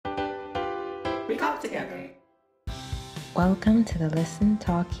We come together. Welcome to the Listen,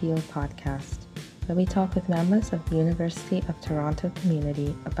 Talk, Heal podcast, where we talk with members of the University of Toronto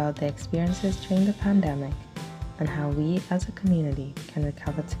community about their experiences during the pandemic and how we as a community can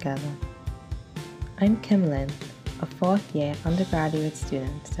recover together. I'm Kim Lin, a fourth-year undergraduate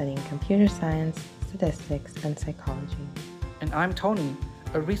student studying computer science, statistics, and psychology. And I'm Tony,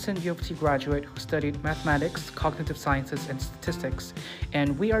 a recent U of T graduate who studied mathematics, cognitive sciences, and statistics,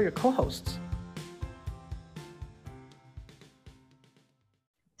 and we are your co-hosts.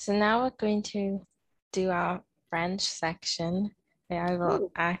 So now we're going to do our French section, where I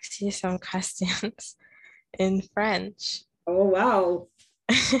will ask you some questions in French. Oh, wow.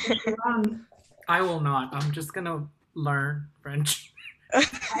 I will not. I'm just going to learn French.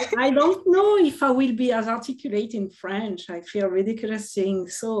 I don't know if I will be as articulate in French. I feel ridiculous saying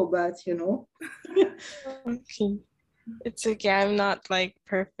so, but you know. Okay. It's okay. I'm not like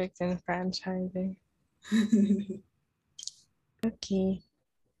perfect in French either. Okay.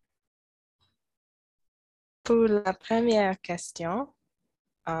 Pour la première question,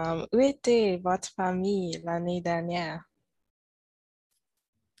 où était votre famille l'année dernière?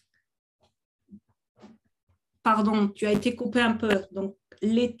 Pardon, tu as été coupé un peu. Donc,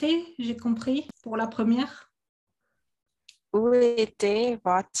 l'été, j'ai compris, pour la première. Où était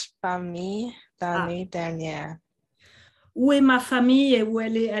votre famille l'année dernière? Où est ma famille et où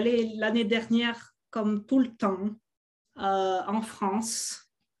elle est l'année dernière, comme tout le temps, en France.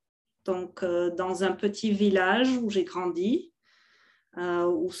 Donc, dans un petit village où j'ai grandi,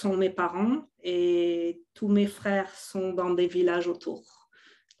 où sont mes parents, et tous mes frères sont dans des villages autour.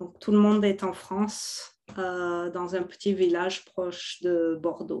 Donc, tout le monde est en France, dans un petit village proche de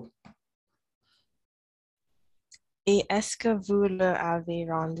Bordeaux. Et est-ce que vous leur avez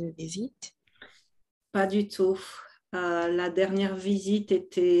rendu visite? Pas du tout. La dernière visite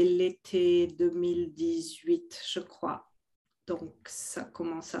était l'été 2018, je crois. Donc, ça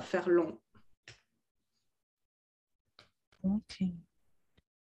commence à faire long. Ok.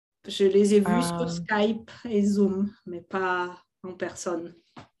 Je les ai vus sur Skype et Zoom, mais pas en personne.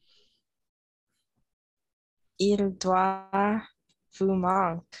 Il doit vous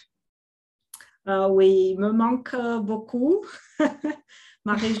manquer. Oui, il me manque beaucoup.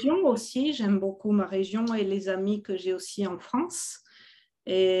 Ma région aussi, j'aime beaucoup ma région et les amis que j'ai aussi en France.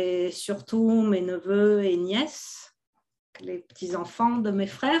 Et surtout mes neveux et nièces, les petits-enfants de mes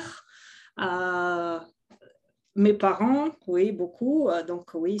frères. Mes parents, oui, beaucoup.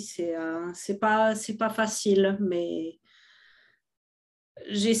 Donc oui, c'est pas facile, mais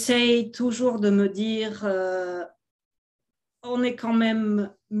j'essaye toujours de me dire on est quand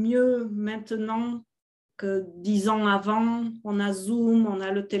même mieux maintenant que 10 ans avant. On a Zoom, on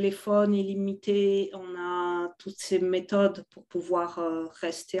a le téléphone illimité, on a toutes ces méthodes pour pouvoir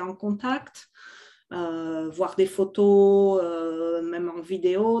rester en contact, voir des photos, même en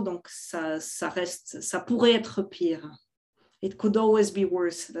vidéo. Donc, ça pourrait être pire. It could always be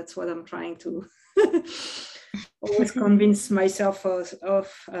worse. That's what I'm trying to always convince myself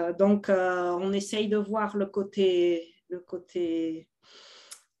of. Donc, on essaye de voir le côté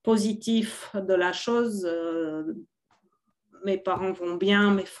positif de la chose. Mes parents vont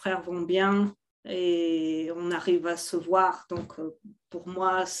bien, mes frères vont bien et on arrive à se voir. Donc, pour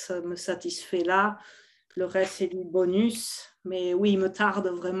moi, ça me satisfait là. Le reste, c'est du bonus. Mais oui, il me tarde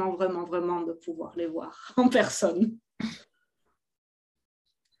vraiment, vraiment, vraiment de pouvoir les voir en personne.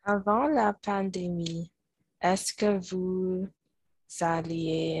 Avant la pandémie, est-ce que vous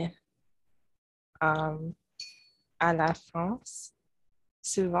alliez à la France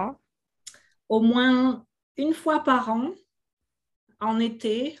souvent? Au moins une fois par an, en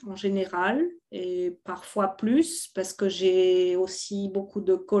été en général, et parfois plus, parce que j'ai aussi beaucoup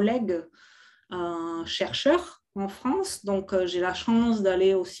de collègues chercheurs en France, donc j'ai la chance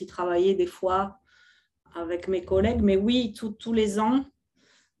d'aller aussi travailler des fois avec mes collègues. Mais oui, tous les ans,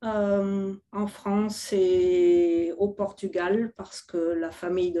 en France et au Portugal, parce que la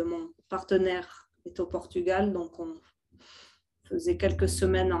famille de mon partenaire est au Portugal, donc on faisait quelques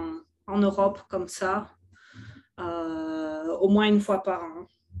semaines en Europe comme ça, au moins une fois par an,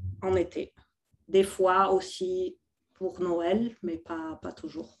 en été. Des fois aussi pour Noël, mais pas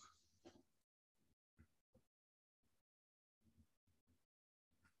toujours.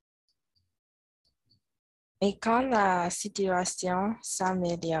 Et quand la situation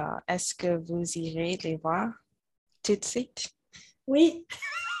s'améliore, est-ce que vous irez les voir tout de suite? Oui.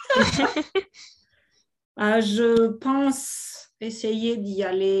 Je pense essayer d'y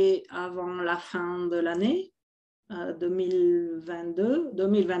aller avant la fin de l'année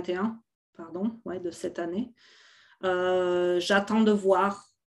 2021, pardon, ouais, de cette année. J'attends de voir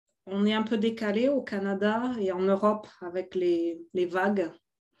on est un peu décalé au Canada et en Europe avec les vagues.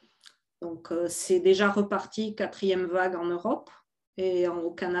 Donc, c'est déjà reparti, 4e vague en Europe. Et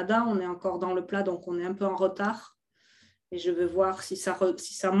au Canada, on est encore dans le plat, donc on est un peu en retard. Et je veux voir si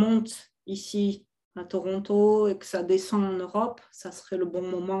ça monte ici à Toronto et que ça descend en Europe. Ça serait le bon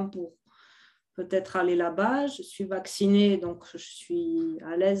moment pour peut-être aller là-bas. Je suis vaccinée, donc je suis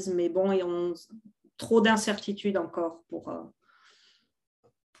à l'aise. Mais bon, il y a trop d'incertitudes encore pour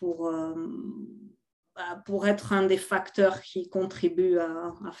être un des facteurs qui contribuent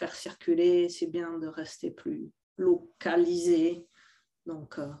à faire circuler. C'est bien de rester plus localisé.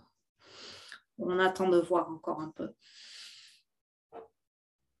 Donc, on attend de voir encore un peu.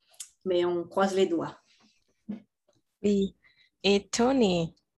 Mais on croise les doigts. Oui. Et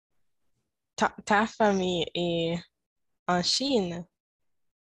Tony, ta famille est en Chine?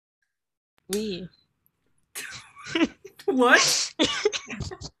 Oui. What?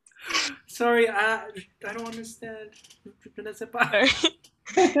 Sorry, I don't understand. Je ne sais pas.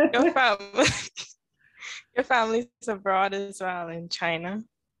 Your family's abroad as well in China.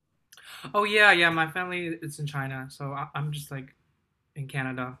 Oh yeah, my family is in China, so I'm just like in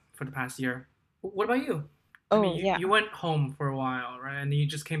Canada for the past year. What about you? I mean, yeah. You went home for a while, right? And you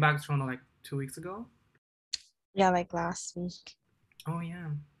just came back to Toronto like 2 weeks ago? Yeah, like last week. Oh yeah.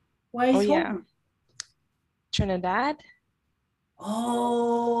 Where is home? Yeah. Trinidad.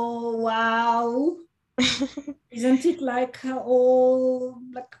 Oh, wow. Isn't it like all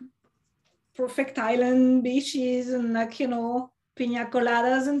like perfect island beaches and like, pina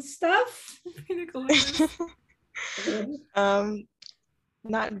coladas and stuff? Pina coladas?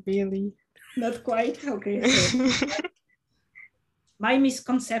 Not really. Not quite. Okay. So my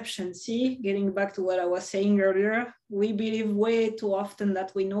misconception, see, getting back to what I was saying earlier, we believe way too often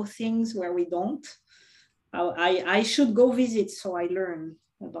that we know things where we don't. I should go visit so I learn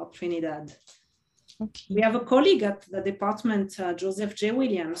about Trinidad. Okay. We have a colleague at the department, Joseph J.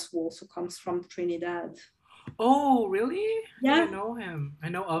 Williams, who also comes from Trinidad. Oh, really? Yeah. I know him. I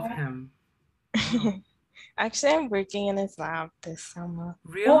know of him. Wow. Actually, I'm working in his lab this summer.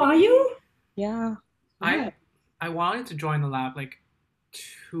 Really? Oh, are you? Yeah. I wanted to join the lab like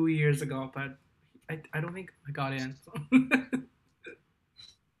 2 years ago, but I don't think I got in. So.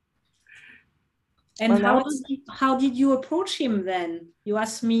 And how did you approach him then? You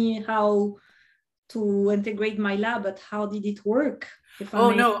asked me how to integrate my lab, but how did it work?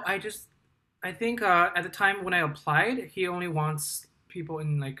 No, I think at the time when I applied, he only wants people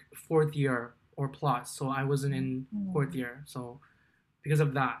in like 4th year or plus. So I wasn't in 4th year. So because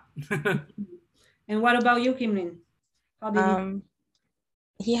of that. And what about you, Kimlin? How did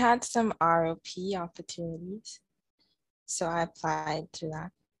he had some ROP opportunities. So I applied to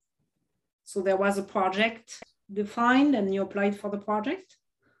that. So there was a project defined and you applied for the project?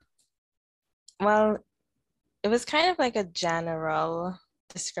 Well, it was kind of like a general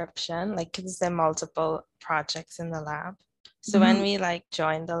description, like because there are multiple projects in the lab. So when we like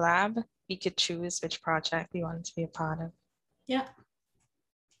joined the lab, we could choose which project we wanted to be a part of. Yeah.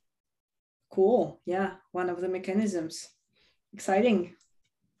 Cool. Yeah, one of the mechanisms. Exciting.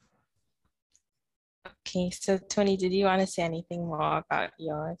 Okay, so Tony, did you want to say anything more about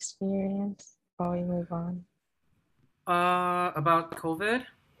your experience before we move on? About COVID?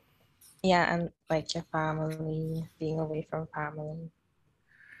 Yeah, and like your family, being away from family.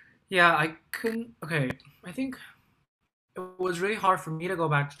 Yeah, I think it was really hard for me to go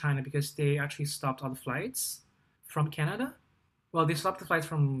back to China because they actually stopped all the flights from Canada. Well, they stopped the flights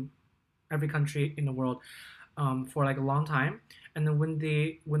from every country in the world for like a long time. And then when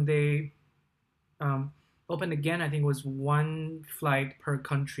they opened again, I think it was 1 flight per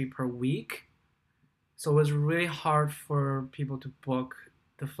country per week. So it was really hard for people to book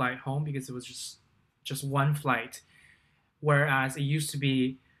the flight home because it was just 1 flight. Whereas it used to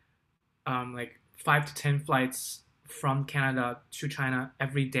be like 5 to 10 flights from Canada to China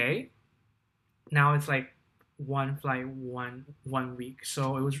every day. Now it's like 1 flight one week.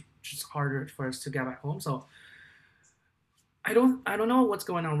 So it was just harder for us to get back home. So I don't know what's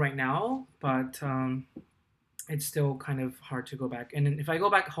going on right now, but it's still kind of hard to go back. And then if I go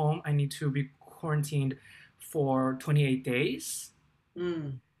back home, I need to be quarantined for 28 days.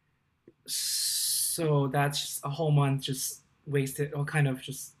 So that's just a whole month just wasted, or kind of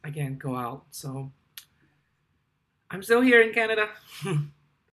just I can't go out. So I'm still here in Canada.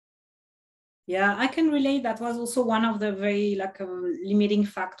 Yeah, I can relate. That was also one of the very limiting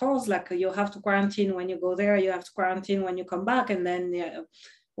factors. Like you have to quarantine when you go there, you have to quarantine when you come back, and then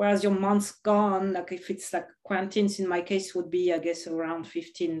whereas your month's gone, like if it's like quarantines in my case would be I guess around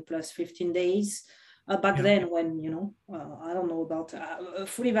 15 plus 15 days. back then when, I don't know about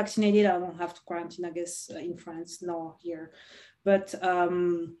fully vaccinated, I don't have to quarantine, I guess, in France, nor here. But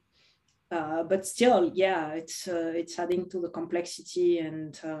still, yeah, it's adding to the complexity,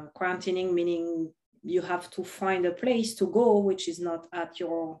 and quarantining, meaning you have to find a place to go which is not at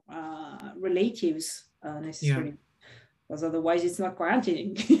your relatives necessarily, because otherwise it's not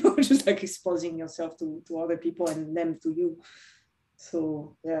quarantining. You're just like exposing yourself to other people and them to you.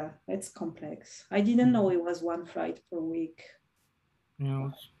 So yeah, it's complex. I didn't know it was one flight per week. Yeah.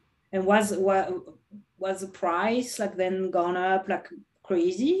 And was the price like then gone up like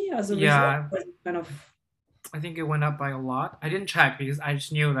crazy as a result? Kind of. I think it went up by a lot. I didn't check because I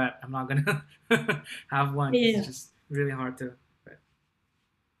just knew that I'm not gonna have one. Yeah. It's just really hard to.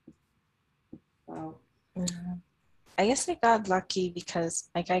 Wow. Yeah. I guess I got lucky because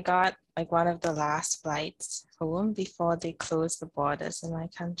I got one of the last flights home before they closed the borders in my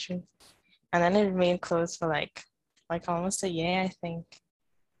country, and then it remained closed for like almost a year, I think,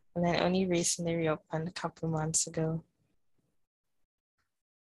 and then only recently reopened a couple of months ago.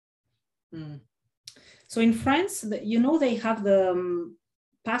 So in France, they have the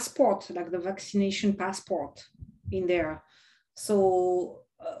passport, like the vaccination passport in there. So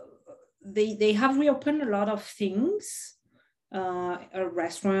they have reopened a lot of things,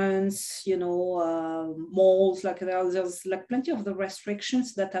 restaurants, malls, like there's like plenty of the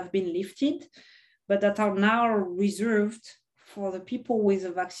restrictions that have been lifted, but that are now reserved for the people with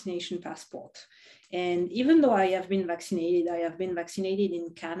a vaccination passport. And even though I have been vaccinated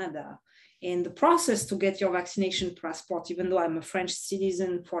in Canada. And the process to get your vaccination passport, even though I'm a French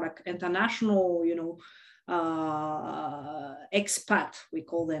citizen, for like international, expat, we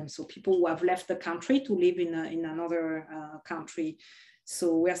call them. So people who have left the country to live in another country.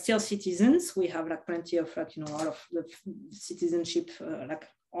 So we are still citizens. We have like plenty of like, a lot of the citizenship, like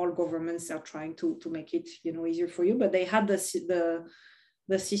all governments are trying to make it, easier for you. But they had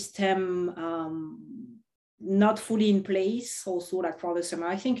the system not fully in place also like for the summer.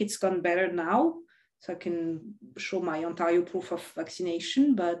 I think it's gone better now, so I can show my Ontario proof of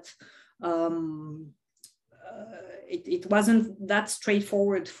vaccination, but it wasn't that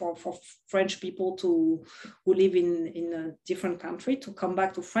straightforward for French people who live in a different country to come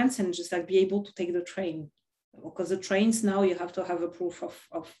back to France and just like be able to take the train, because the trains now you have to have a proof of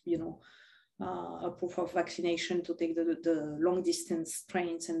a proof of vaccination to take the long distance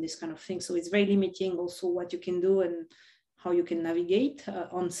trains and this kind of thing. So it's very limiting also what you can do and how you can navigate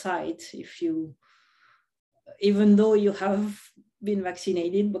on site even though you have been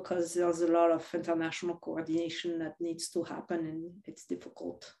vaccinated, because there's a lot of international coordination that needs to happen and it's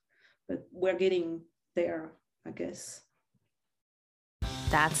difficult. But we're getting there, I guess.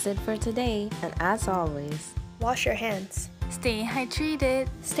 That's it for today. And as always, wash your hands. Stay hydrated.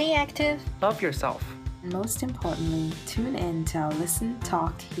 Stay active. Love yourself. And most importantly, tune in to our Listen,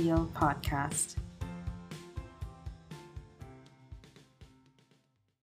 Talk, Heal podcast.